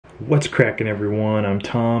What's cracking, everyone? I'm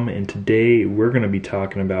Tom, and today we're going to be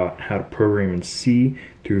talking about how to program in C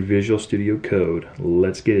through Visual Studio Code.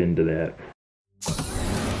 Let's get into that.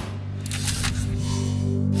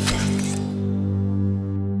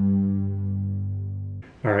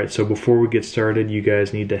 Alright, so before we get started, you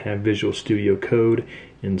guys need to have Visual Studio Code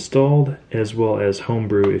installed, as well as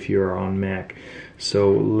Homebrew if you are on Mac.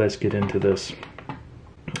 So let's get into this.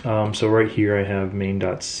 So right here I have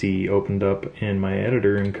main.c opened up in my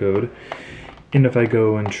editor in code, and if I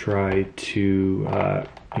go and try to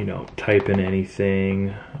type in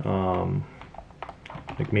anything,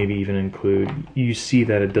 like maybe even include, you see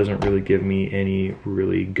that it doesn't really give me any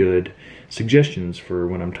really good suggestions for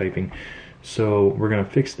when I'm typing. So we're going to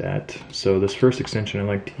fix that. So this first extension I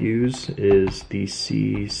like to use is the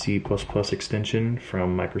C++ extension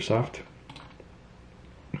from Microsoft.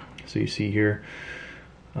 So you see here,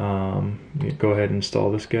 go ahead and install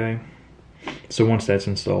this guy. So once that's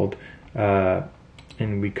installed,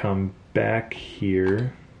 and we come back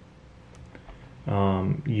here,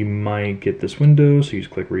 you might get this window, so you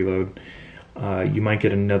just click reload. You might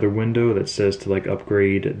get another window that says to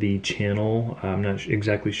upgrade the channel. I'm not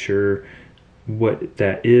exactly sure what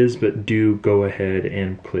that is, but do go ahead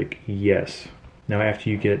and click yes. Now after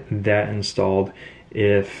you get that installed,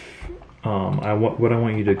 what I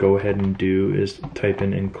want you to go ahead and do is type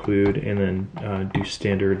in include and then do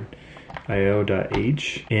standard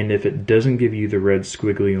io.h, and if it doesn't give you the red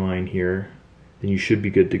squiggly line here, then you should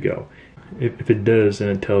be good to go. If it does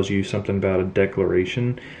and it tells you something about a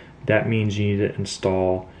declaration, that means you need to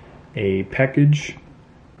install a package.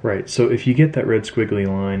 Right, so if you get that red squiggly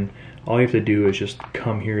line, all you have to do is just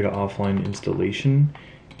come here to offline installation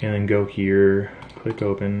and then go here, click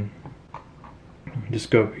open, just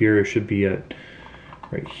go here, it should be at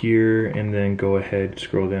right here, and then go ahead,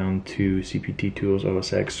 scroll down to CPT Tools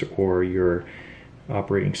OS X or your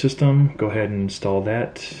operating system, go ahead and install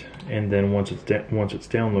that, and then once it's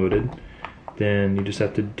downloaded, then you just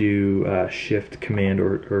have to do Shift Command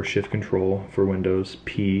or Shift Control for Windows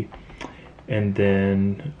P, and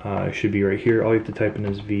then it should be right here. All you have to type in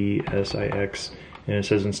is VSIX, and it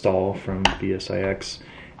says install from VSIX,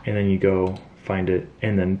 and then you go find it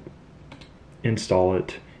and then install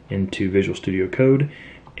it into Visual Studio Code,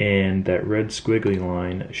 and that red squiggly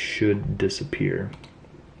line should disappear.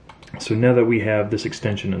 So now that we have this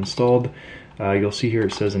extension installed, you'll see here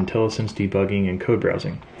it says Intellisense, Debugging, and Code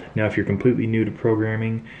Browsing. Now if you're completely new to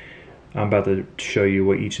programming, I'm about to show you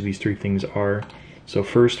what each of these three things are. So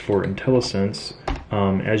first, for Intellisense,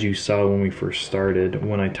 as you saw when we first started,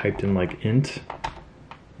 when I typed in int,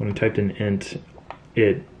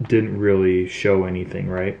 it didn't really show anything,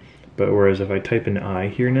 right? But whereas if I type in I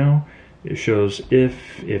here now, it shows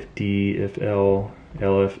if D, if L,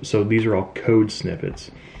 elif. So these are all code snippets.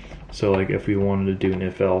 So if we wanted to do an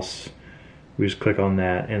if else, we just click on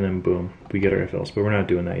that and then boom, we get our if else, but we're not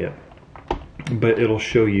doing that yet. But it'll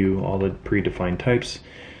show you all the predefined types.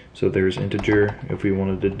 So there's integer. If we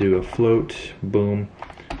wanted to do a float, boom,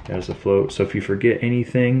 as a float. So if you forget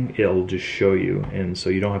anything, it'll just show you, and so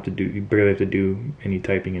you barely have to do any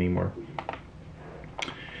typing anymore.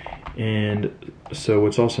 And so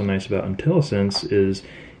what's also nice about Intellisense is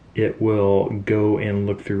it will go and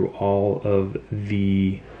look through all of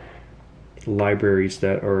the libraries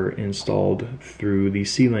that are installed through the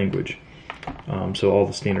C language. So all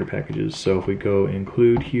the standard packages. So if we go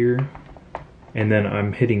include here, and then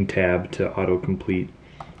I'm hitting tab to autocomplete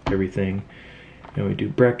everything, and we do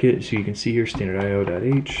bracket, so you can see here standard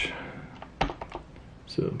io.h.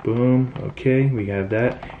 So boom, okay, we have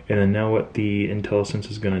that. And then now what the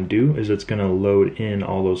Intellisense is going to do is it's going to load in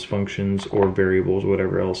all those functions or variables,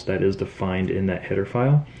 whatever else that is defined in that header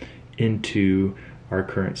file, into our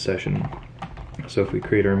current session. So if we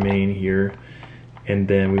create our main here, and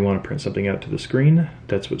then we want to print something out to the screen,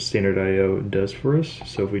 that's what standard IO does for us.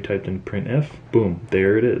 So if we typed in printf, boom,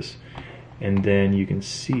 there it is. And then you can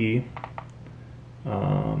see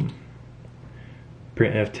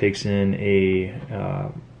printf takes in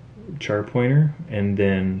a char pointer and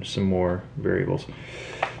then some more variables.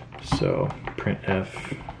 So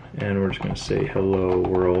printf, and we're just going to say hello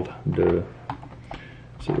world. Duh.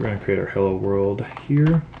 So we're going to create our hello world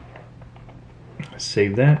here,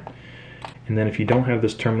 save that, and then if you don't have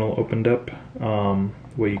this terminal opened up,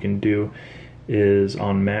 what you can do is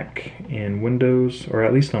on Mac and Windows, or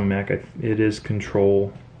at least on Mac, it is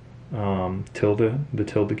Control the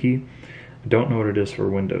tilde key. I don't know what it is for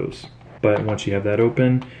Windows, but once you have that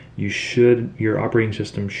open, your operating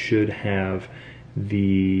system should have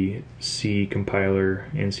the C compiler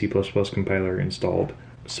and C++ compiler installed.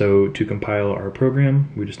 So to compile our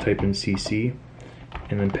program, we just type in cc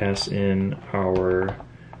and then pass in our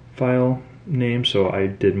file name, so I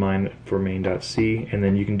did mine for main.c, and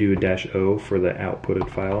then you can do a -o for the outputted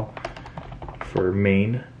file for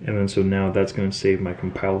main, and then so now that's going to save my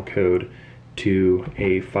compiled code to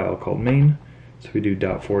a file called main. So we do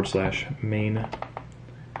 ./main,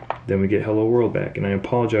 then we get hello world back. And I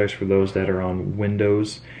apologize for those that are on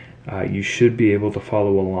Windows. You should be able to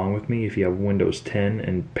follow along with me if you have Windows 10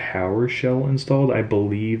 and PowerShell installed. I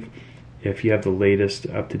believe if you have the latest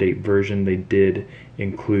up-to-date version, they did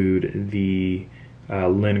include the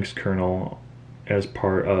Linux kernel as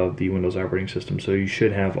part of the Windows operating system. So you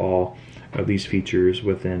should have all of these features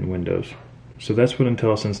within Windows. So that's what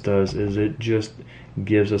Intellisense does, is it just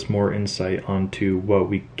gives us more insight onto what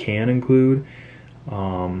we can include.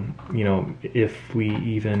 You know, if we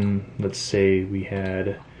even, let's say we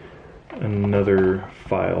had another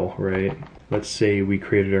file, right? Let's say we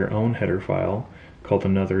created our own header file called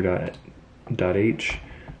another.h.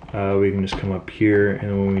 We can just come up here,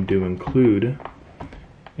 and when we do include,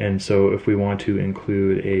 and so if we want to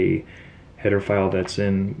include a header file that's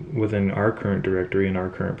within our current directory in our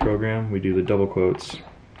current program, we do the double quotes,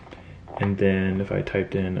 and then if I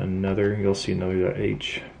typed in another, you'll see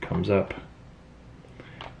another.h comes up,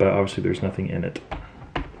 but obviously there's nothing in it.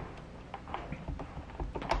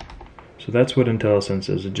 So that's what Intellisense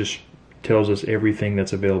is. It just tells us everything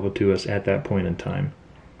that's available to us at that point in time.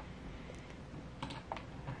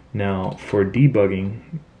 Now for debugging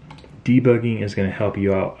is going to help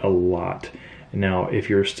you out a lot. Now if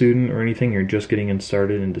you're a student or anything, you're just getting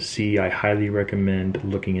started into C, I highly recommend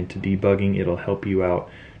looking into debugging. It'll help you out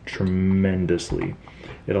tremendously.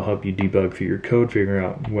 It'll help you debug through your code, figure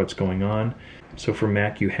out what's going on. So for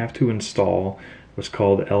Mac, you have to install what's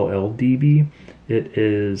called LLDB. It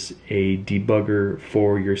is a debugger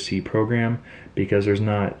for your C program because there's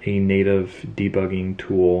not a native debugging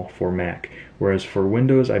tool for Mac. Whereas for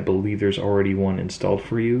Windows, I believe there's already one installed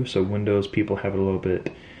for you. So Windows people have it a little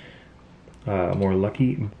bit more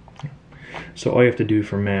lucky. So all you have to do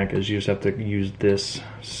for Mac is you just have to use this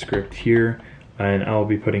script here, and I'll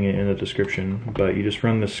be putting it in the description, but you just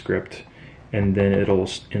run the script and then it'll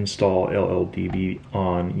install LLDB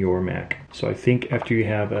on your Mac. So I think after you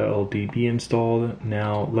have LLDB installed,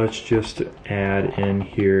 now let's just add in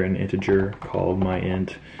here an integer called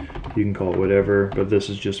myInt. You can call it whatever, but this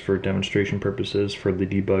is just for demonstration purposes for the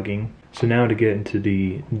debugging. So now to get into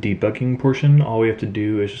the debugging portion, all we have to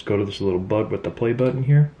do is just go to this little bug with the play button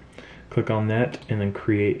here, click on that, and then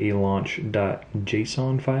create a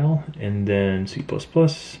launch.json file, and then C++.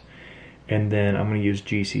 And then I'm going to use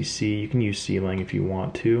GCC. You can use CLang if you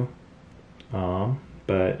want to.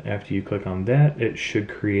 But after you click on that, it should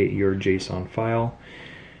create your JSON file.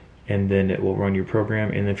 And then it will run your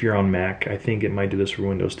program. And if you're on Mac, I think it might do this for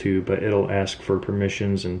Windows too, but it'll ask for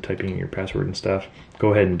permissions and typing in your password and stuff.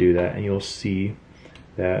 Go ahead and do that, and you'll see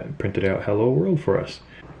that printed out hello world for us.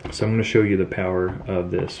 So I'm going to show you the power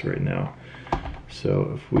of this right now.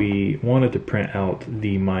 So if we wanted to print out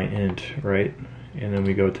the myInt, right? And then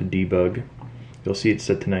we go to debug, you'll see it's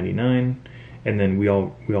set to 99, and then we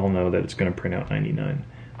all know that it's going to print out 99.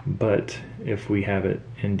 But if we have it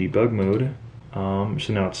in debug mode,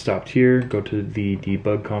 so now it's stopped here, go to the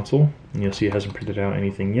debug console, and you'll see it hasn't printed out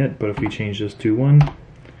anything yet. But if we change this to 1,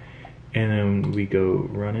 and then we go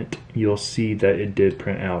run it, you'll see that it did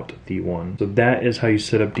print out the 1. So that is how you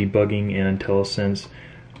set up debugging in Intellisense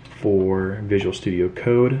for Visual Studio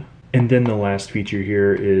Code. And then the last feature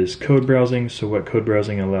here is code browsing. So what code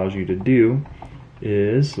browsing allows you to do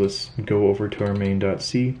is, let's go over to our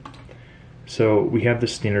main.c. So we have the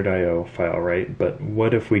standard IO file, right? But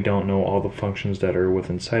what if we don't know all the functions that are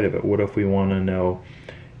within inside of it? What if we want to know,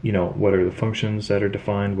 you know, what are the functions that are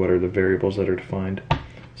defined? What are the variables that are defined?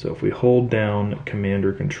 So if we hold down Command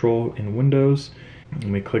or Control in Windows,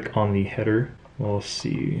 and we click on the header, we'll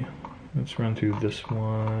see. Let's run through this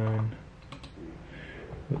one.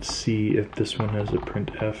 Let's see if this one has a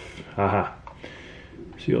printf. Aha.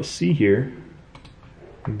 So you'll see here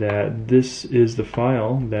that this is the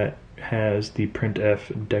file that has the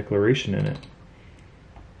printf declaration in it.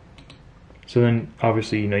 So then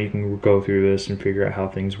obviously, you know, you can go through this and figure out how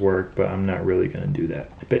things work, but I'm not really going to do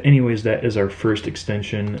that. But anyways, that is our first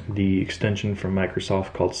extension, the extension from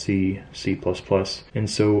Microsoft called C++. And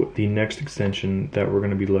so the next extension that we're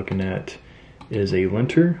going to be looking at is a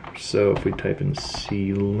linter. So if we type in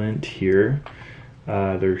clint here,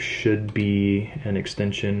 there should be an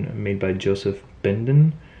extension made by Joseph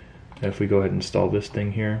Benden. If we go ahead and install this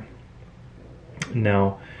thing here.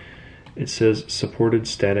 Now it says supported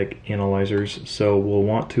static analyzers, so we'll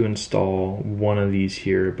want to install one of these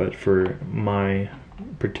here, but for my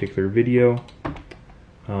particular video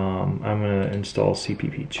I'm going to install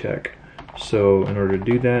Cppcheck. So in order to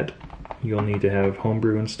do that, you'll need to have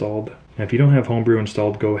Homebrew installed. Now if you don't have Homebrew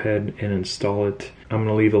installed, go ahead and install it. I'm going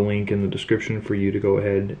to leave a link in the description for you to go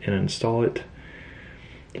ahead and install it.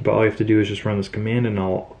 But all you have to do is just run this command, and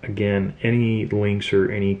again, any links or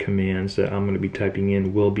any commands that I'm going to be typing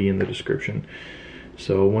in will be in the description.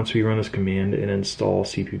 So once we run this command and install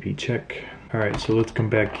Cppcheck, alright, so let's come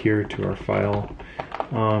back here to our file.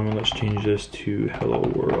 And let's change this to hello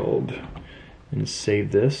world and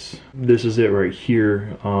save this. This is it right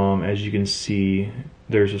here. As you can see,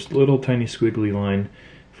 there's this little tiny squiggly line.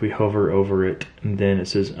 If we hover over it, and then it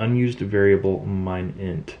says unused variable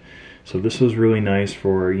int. So this was really nice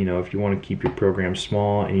for, if you want to keep your program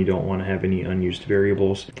small and you don't want to have any unused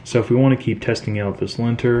variables. So if we want to keep testing out this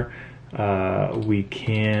linter, we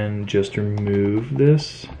can just remove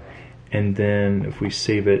this, and then if we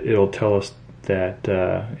save it, it'll tell us that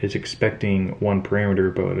it's expecting one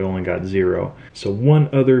parameter, but it only got 0. So one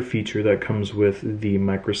other feature that comes with the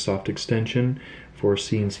Microsoft extension for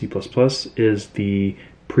C and C++ is the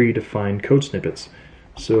predefined code snippets.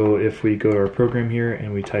 So if we go to our program here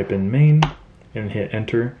and we type in main and hit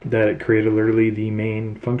enter, that created literally the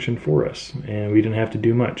main function for us, and we didn't have to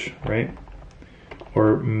do much, right?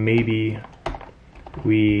 Or maybe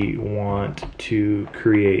we want to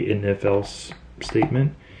create an if-else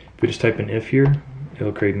statement. If we just type in if here,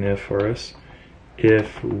 it'll create an if for us.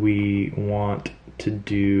 If we want to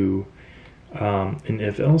do an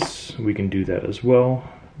if-else, we can do that as well,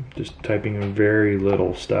 just typing in very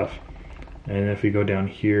little stuff. And if we go down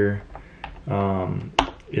here,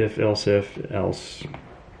 if else, it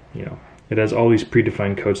has all these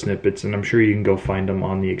predefined code snippets, and I'm sure you can go find them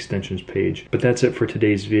on the extensions page. But that's it for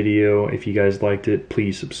today's video. If you guys liked it,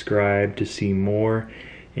 please subscribe to see more.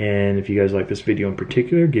 And if you guys like this video in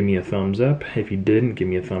particular, give me a thumbs up. If you didn't, give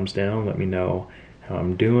me a thumbs down. Let me know how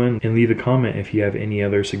I'm doing. And leave a comment if you have any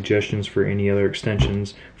other suggestions for any other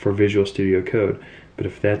extensions for Visual Studio Code. But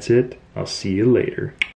if that's it, I'll see you later.